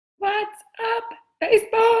What's up,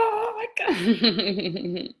 Facebook?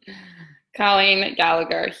 Colleen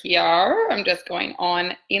Gallagher here. I'm just going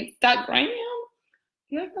on Instagram. I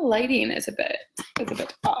feel like the lighting is a bit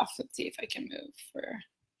off. Let's see if I can move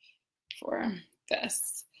for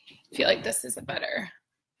this. I feel like this is a better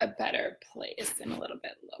place and a little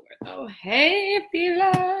bit lower though. Hey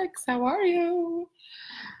Felix, how are you?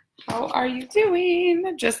 How are you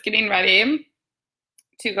doing? Just getting ready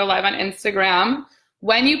to go live on Instagram.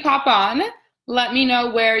 When you pop on, let me know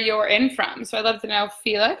where you're in from. So I'd love to know,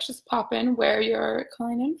 Felix, just pop in where you're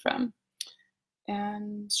calling in from.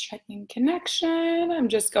 And checking connection. I'm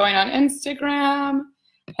just going on Instagram.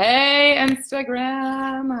 Hey,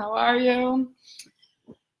 Instagram, how are you?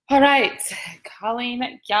 All right,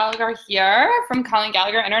 Colleen Gallagher here from Colleen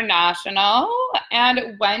Gallagher International.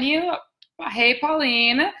 And hey,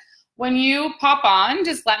 Pauline, when you pop on,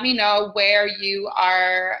 just let me know where you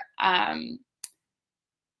are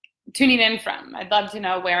tuning in from. I'd love to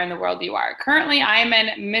know where in the world you are. Currently, I'm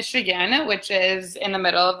in Michigan, which is in the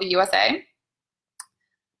middle of the USA.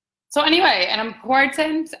 So anyway, an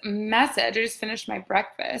important message. I just finished my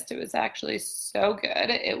breakfast. It was actually so good.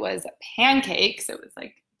 It was pancakes. It was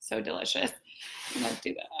like so delicious. Let's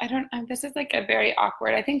do that. This is like a very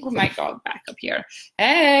awkward. I think we might go back up here.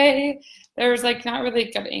 Hey, there's like not really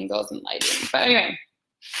good angles and lighting. But anyway.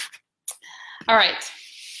 All right.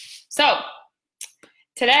 So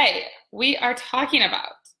today we are talking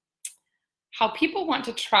about how people want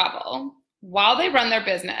to travel while they run their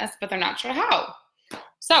business, but they're not sure how.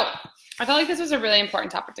 So I felt like this was a really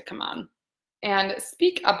important topic to come on and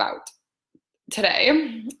speak about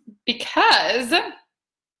today because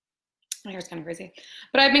my hair's kind of crazy,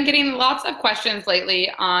 but I've been getting lots of questions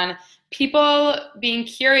lately on people being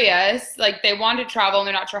curious, like they want to travel and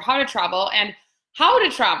they're not sure how to travel and how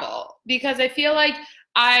to travel, because I feel like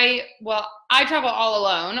I travel all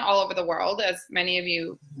alone all over the world, as many of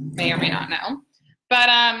you may or may not know, but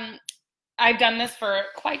I've done this for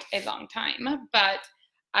quite a long time, but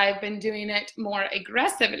I've been doing it more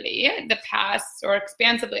aggressively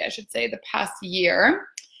expansively, I should say, the past year.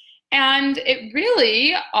 And it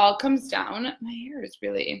really all comes down, my hair is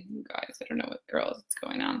really, you guys, I don't know what girls it's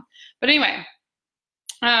going on. But anyway,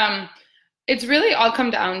 it's really all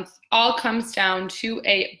comes down to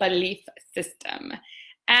a belief system.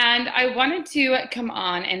 And I wanted to come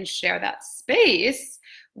on and share that space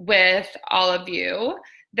with all of you,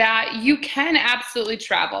 that you can absolutely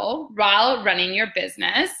travel while running your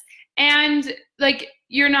business and like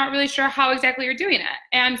you're not really sure how exactly you're doing it.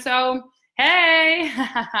 And so, hey,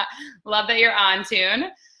 love that you're on tune.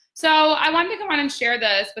 So I wanted to come on and share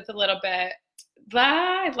this with a little bit.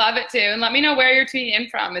 I love it too. And let me know where you're tuning in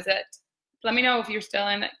from. Let me know if you're still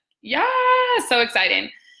in. Yeah, so exciting.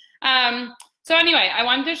 So anyway, I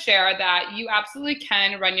wanted to share that you absolutely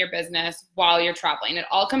can run your business while you're traveling. It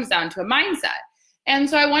all comes down to a mindset. And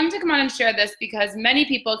so I wanted to come on and share this because many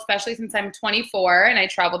people, especially since I'm 24 and I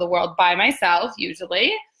travel the world by myself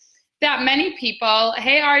usually, that many people,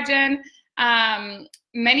 hey Arjun,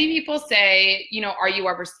 many people say, are you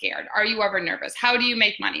ever scared? Are you ever nervous? How do you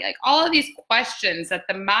make money? Like all of these questions that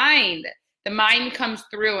the mind comes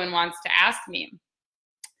through and wants to ask me.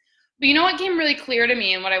 But you know what came really clear to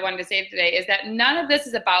me and what I wanted to say today is that none of this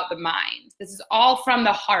is about the mind. This is all from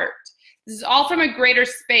the heart. This is all from a greater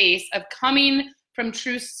space of coming from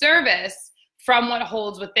true service from what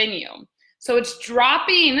holds within you. So it's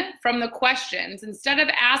dropping from the questions instead of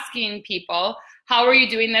asking people, how are you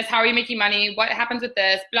doing this? How are you making money? What happens with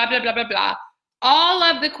this? Blah, blah, blah, blah, blah. All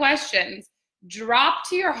of the questions drop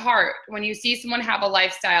to your heart when you see someone have a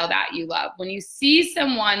lifestyle that you love, when you see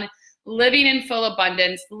someone living in full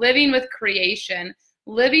abundance, living with creation,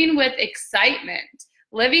 living with excitement,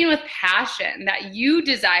 living with passion that you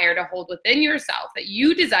desire to hold within yourself, that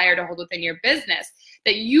you desire to hold within your business,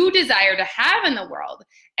 that you desire to have in the world.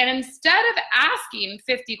 And instead of asking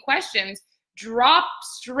 50 questions, drop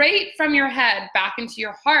straight from your head back into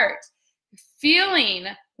your heart, feeling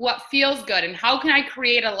what feels good and how can I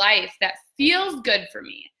create a life that feels good for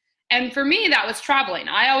me. And for me, that was traveling.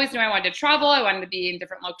 I always knew I wanted to travel. I wanted to be in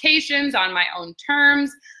different locations on my own terms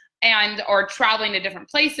or traveling to different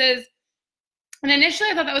places. And initially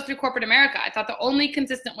I thought that was through corporate America. I thought the only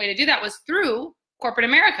consistent way to do that was through corporate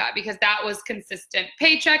America because that was consistent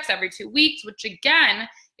paychecks every 2 weeks, which again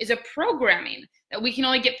is a programming that we can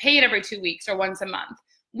only get paid every 2 weeks or once a month.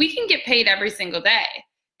 We can get paid every single day.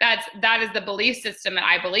 That is the belief system that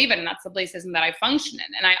I believe in, and that's the belief system that I function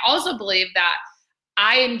in. And I also believe that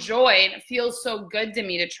I enjoy, and it feels so good to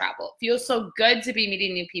me to travel. It feels so good to be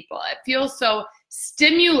meeting new people. It feels so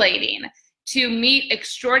stimulating to meet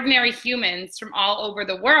extraordinary humans from all over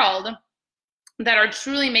the world that are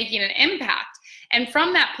truly making an impact. And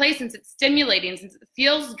from that place, since it's stimulating, since it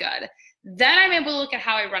feels good, then I'm able to look at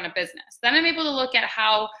how I run a business. Then I'm able to look at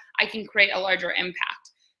how I can create a larger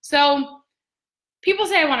impact. So people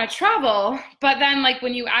say I want to travel, but then like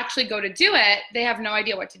when you actually go to do it, they have no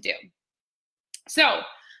idea what to do. So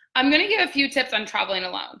I'm going to give a few tips on traveling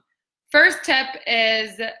alone. First tip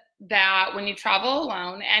is that when you travel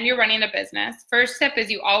alone and you're running a business, first tip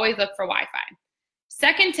is you always look for Wi-Fi.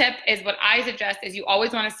 Second tip is what I suggest is you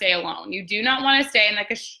always want to stay alone. You do not want to stay in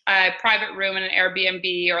like a private room in an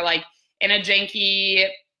Airbnb or like in a janky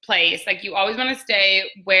place. Like you always want to stay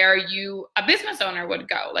where a business owner would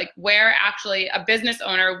go, like where actually a business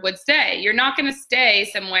owner would stay. You're not going to stay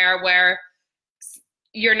somewhere where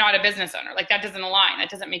you're not a business owner. Like that doesn't align. That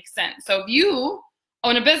doesn't make sense. So if you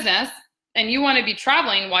own a business and you want to be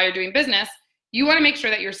traveling while you're doing business, you want to make sure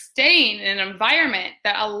that you're staying in an environment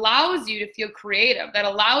that allows you to feel creative, that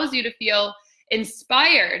allows you to feel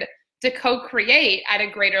inspired to co-create at a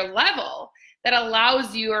greater level, that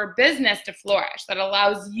allows your business to flourish, that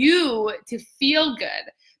allows you to feel good.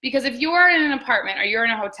 Because if you're in an apartment or you're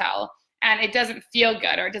in a hotel and it doesn't feel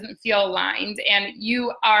good or it doesn't feel aligned and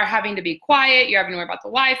you are having to be quiet, you're having to worry about the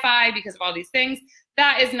Wi-Fi because of all these things,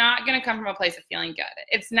 that is not going to come from a place of feeling good.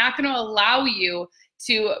 It's not going to allow you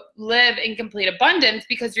to live in complete abundance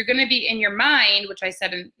because you're going to be in your mind, which I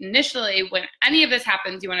said initially, when any of this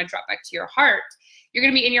happens, you want to drop back to your heart. You're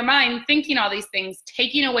going to be in your mind thinking all these things,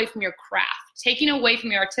 taking away from your craft, taking away from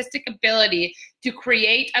your artistic ability to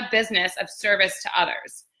create a business of service to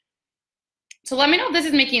others. So let me know if this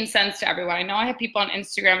is making sense to everyone. I know I have people on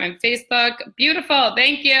Instagram and Facebook. Beautiful.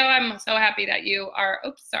 Thank you. I'm so happy that you are,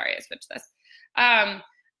 oops, sorry, I switched this.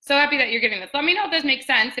 So happy that you're getting this. Let me know if this makes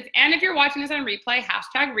sense. And if you're watching this on replay,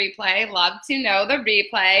 hashtag replay, love to know the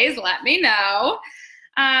replays. Let me know.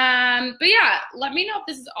 But yeah, let me know if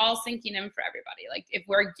this is all sinking in for everybody. Like if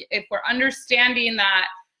we're understanding that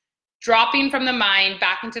dropping from the mind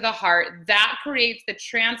back into the heart, that creates the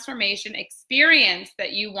transformation experience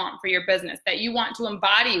that you want for your business, that you want to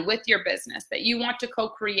embody with your business, that you want to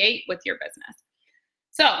co-create with your business.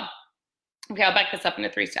 So, okay, I'll back this up into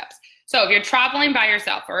 3 steps. So if you're traveling by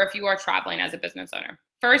yourself or if you are traveling as a business owner,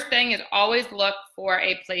 first thing is always look for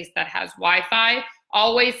a place that has Wi-Fi.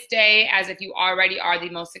 Always stay as if you already are the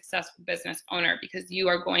most successful business owner because you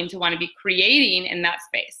are going to want to be creating in that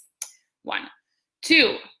space. 1.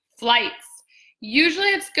 2, flights. Usually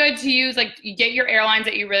it's good to use, like, you get your airlines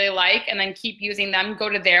that you really like and then keep using them. Go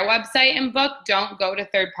to their website and book. Don't go to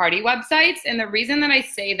third-party websites. And the reason that I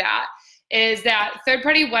say that is that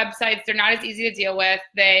third-party websites, they're not as easy to deal with.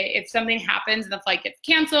 If something happens and the flight gets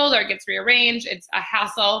canceled or gets rearranged, it's a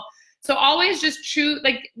hassle. So always just choose,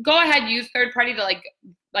 like, go ahead, use third-party to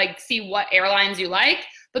like see what airlines you like.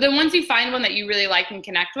 But then once you find one that you really like and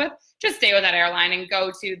connect with, just stay with that airline and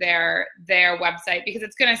go to their website because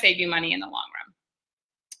it's going to save you money in the long run.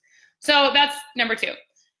 So that's number 2.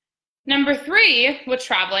 Number 3 with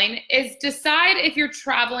traveling is decide if you're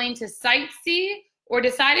traveling to sightsee or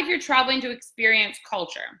decide if you're traveling to experience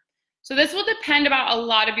culture. So this will depend about a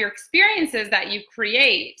lot of your experiences that you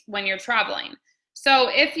create when you're traveling. So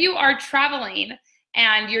if you are traveling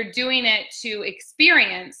and you're doing it to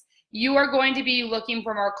experience, you are going to be looking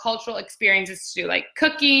for more cultural experiences to do, like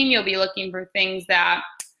cooking. You'll be looking for things that,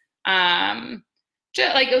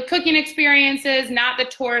 just like cooking experiences, not the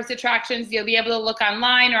tourist attractions. You'll be able to look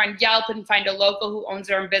online or on Yelp and find a local who owns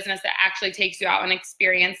their own business that actually takes you out and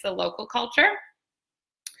experience the local culture.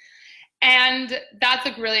 And that's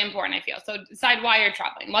like really important, I feel. So decide why you're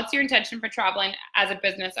traveling. What's your intention for traveling as a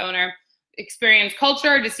business owner? Experience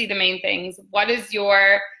culture to see the main things. What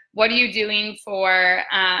are you doing for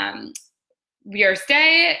your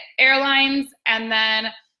stay, airlines, and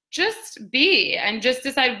then just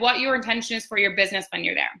decide what your intention is for your business when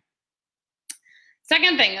you're there.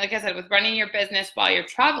 Second thing, like I said, with running your business while you're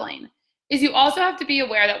traveling, is you also have to be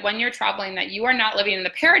aware that when you're traveling that you are not living in the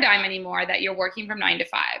paradigm anymore that you're working from 9 to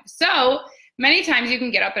 5. So many times you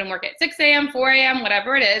can get up and work at 6 a.m., 4 a.m.,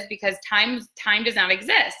 whatever it is, because time does not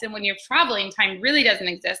exist. And when you're traveling, time really doesn't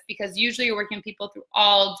exist because usually you're working with people through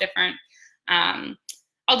all different time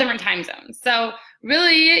zones. So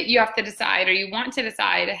really you have to decide, or you want to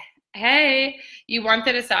decide,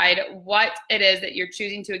 what it is that you're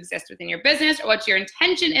choosing to exist within your business or what your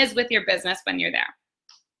intention is with your business when you're there,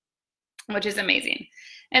 which is amazing.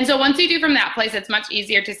 And so once you do from that place, it's much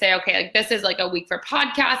easier to say, okay, like this is like a week for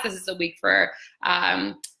podcasts. This is a week for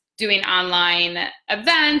doing online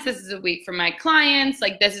events. This is a week for my clients.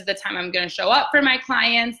 Like this is the time I'm going to show up for my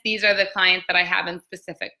clients. These are the clients that I have in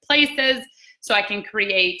specific places. so I can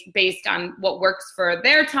create based on what works for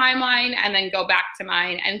their timeline and then go back to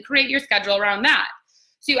mine and create your schedule around that.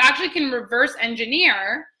 So you actually can reverse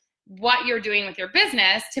engineer what you're doing with your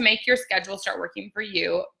business to make your schedule start working for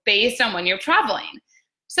you based on when you're traveling.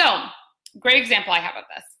 So great example I have of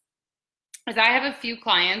this is I have a few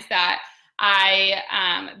clients that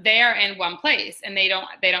they are in one place and they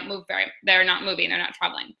don't move they're not moving, they're not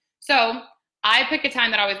traveling. So I pick a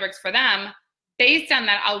time that always works for them. Based on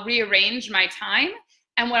that, I'll rearrange my time.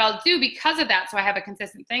 And what I'll do because of that, so I have a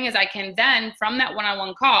consistent thing, is I can then, from that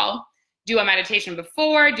one-on-one call, do a meditation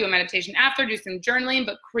before, do a meditation after, do some journaling,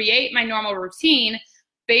 but create my normal routine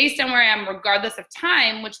based on where I am regardless of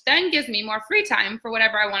time, which then gives me more free time for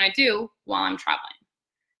whatever I want to do while I'm traveling.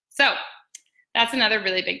 So that's another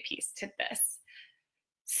really big piece to this.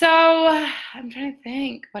 So I'm trying to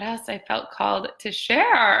think what else I felt called to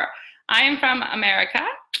share. I am from America,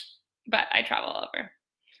 but I travel all over.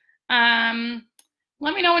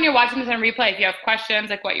 Let me know when you're watching this on replay if you have questions,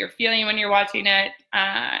 like what you're feeling when you're watching it.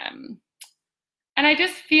 And I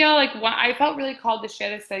just feel like I felt really called to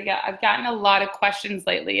share this. So yeah, I've gotten a lot of questions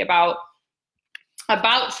lately about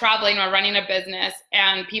traveling or running a business,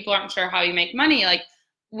 and people aren't sure how you make money. Like,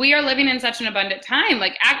 we are living in such an abundant time.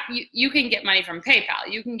 Like, you can get money from PayPal,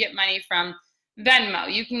 you can get money from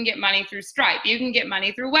Venmo, you can get money through Stripe, you can get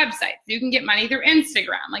money through websites, you can get money through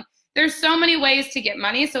Instagram. Like, there's so many ways to get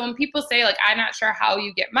money. So when people say, like, I'm not sure how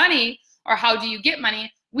you get money or how do you get money,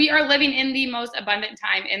 we are living in the most abundant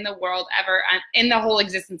time in the world ever, in the whole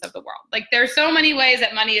existence of the world. Like, there's so many ways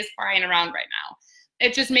that money is flying around right now.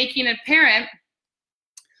 It's just making it apparent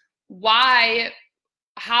what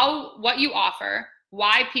you offer,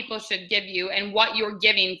 why people should give you, and what you're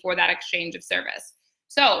giving for that exchange of service.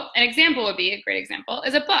 So an example would be, a great example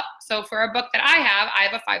is a book. So for a book that I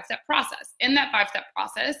have a 5-step process. In that 5-step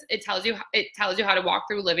process, it tells you how to walk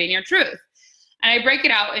through living your truth. And I break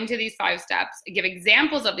it out into these 5 steps. I give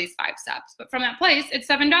examples of these 5 steps, but from that place, it's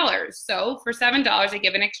 $7. So for $7, I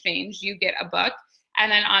give an exchange. You get a book,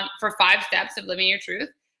 and then for 5 steps of living your truth,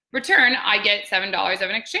 return, I get $7 of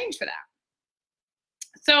an exchange for that.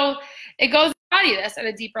 So it goes to body this at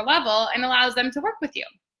a deeper level and allows them to work with you.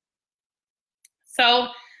 So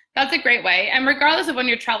that's a great way. And regardless of when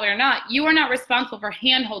you're traveling or not, you are not responsible for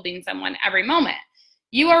hand-holding someone every moment.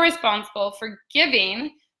 You are responsible for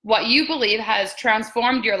giving what you believe has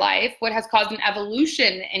transformed your life, what has caused an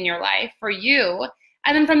evolution in your life for you.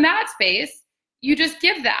 And then from that space, you just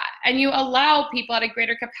give that, and you allow people at a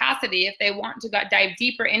greater capacity, if they want to dive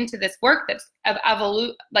deeper into this work that's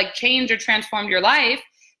like changed or transformed your life,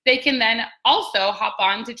 they can then also hop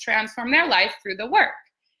on to transform their life through the work.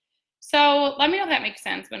 So let me know if that makes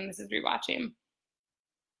sense when this is rewatching.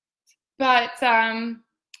 But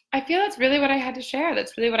I feel that's really what I had to share.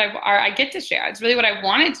 That's really what I get to share. It's really what I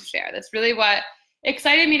wanted to share. That's really what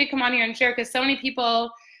excited me to come on here and share, because so many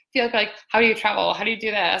people feel like, how do you travel? How do you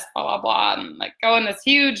do this? Blah, blah, blah. And like go in this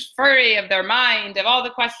huge flurry of their mind of all the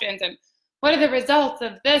questions and what are the results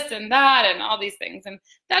of this and that and all these things. And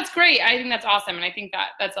that's great. I think that's awesome. And I think that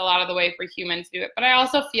that's a lot of the way for humans to do it. But I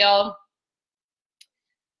also feel,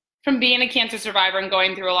 from being a cancer survivor and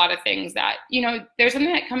going through a lot of things, that, you know, there's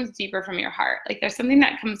something that comes deeper from your heart. Like, there's something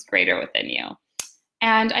that comes greater within you.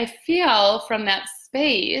 And I feel from that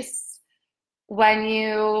space, when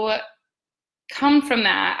you come from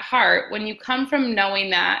that heart, when you come from knowing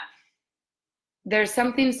that there's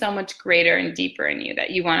something so much greater and deeper in you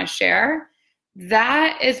that you want to share,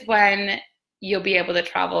 that is when you'll be able to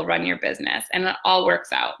travel, run your business, and it all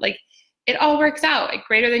works out. Like, it all works out like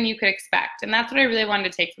greater than you could expect. And that's what I really wanted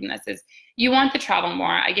to take from this is, you want to travel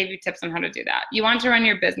more. I gave you tips on how to do that. You want to run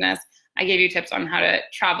your business. I gave you tips on how to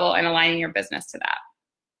travel and aligning your business to that.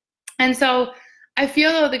 And so I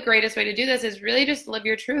feel though the greatest way to do this is really just live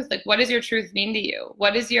your truth. Like, what does your truth mean to you?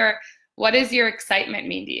 What does your excitement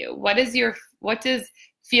mean to you? What does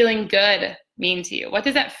feeling good mean to you? What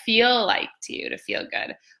does that feel like to you to feel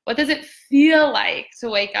good? What does it feel like to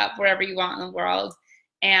wake up wherever you want in the world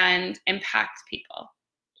and impact people?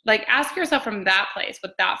 Like, ask yourself from that place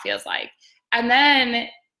what that feels like. And then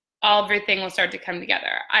everything will start to come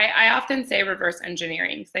together. I often say reverse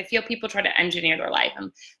engineering, because I feel people try to engineer their life.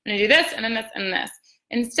 I'm going to do this and then this and this.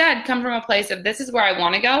 Instead, come from a place of, this is where I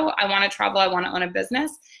want to go. I want to travel. I want to own a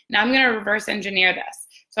business. Now I'm going to reverse engineer this.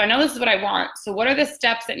 So I know this is what I want. So what are the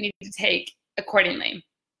steps that need to take accordingly?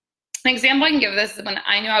 An example I can give of this is when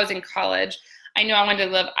I knew I was in college. I knew I wanted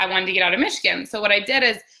to get out of Michigan. So what I did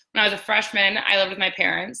is, when I was a freshman, I lived with my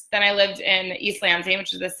parents. Then I lived in East Lansing,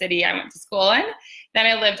 which is the city I went to school in. Then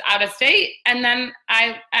I lived out of state, and then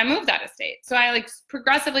I moved out of state. So I like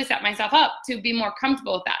progressively set myself up to be more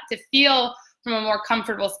comfortable with that, to feel from a more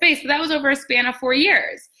comfortable space, but that was over a span of 4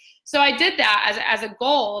 years. So I did that as a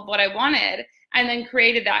goal of what I wanted, and then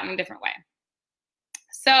created that in a different way.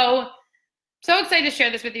 So excited to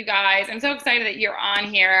share this with you guys. I'm so excited that you're on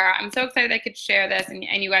here. I'm so excited I could share this, and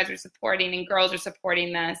you guys are supporting, and girls are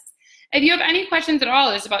supporting this. If you have any questions at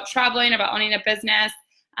all, just about traveling, about owning a business,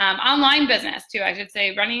 online business too, I should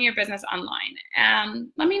say, running your business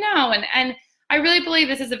online, let me know. And I really believe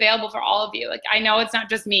this is available for all of you. Like, I know it's not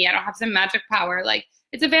just me. I don't have some magic power. Like,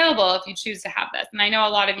 it's available if you choose to have this. And I know a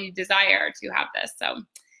lot of you desire to have this. So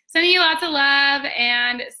sending you lots of love,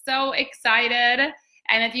 and so excited.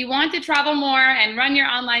 And if you want to travel more and run your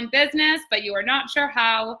online business, but you are not sure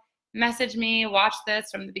how, message me, watch this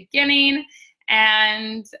from the beginning.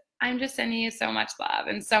 And I'm just sending you so much love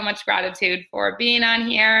and so much gratitude for being on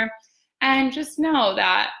here. And just know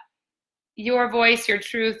that your voice, your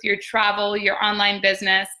truth, your travel, your online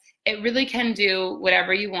business, it really can do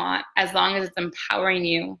whatever you want as long as it's empowering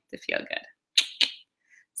you to feel good.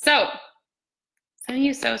 So sending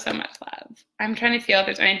you so much love. I'm trying to feel if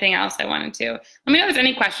there's anything else I wanted to. Let me know if there's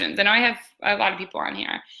any questions. I know I have a lot of people on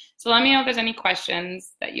here. So let me know if there's any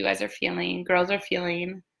questions that you guys are feeling, girls are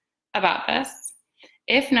feeling about this.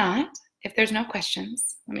 If not, if there's no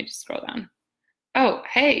questions, let me just scroll down. Oh,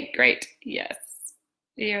 hey, great. Yes.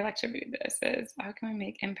 Your lecture video is, how can we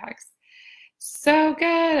make impacts? So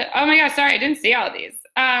good. Oh my gosh, sorry, I didn't see all of these.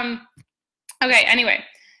 Okay, anyway,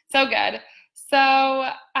 so good.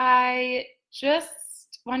 So I just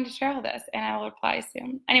wanted to share all this, and I will reply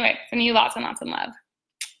soon. Anyway, sending you lots and lots of love.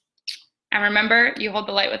 And remember, you hold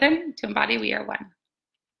the light within to embody we are one.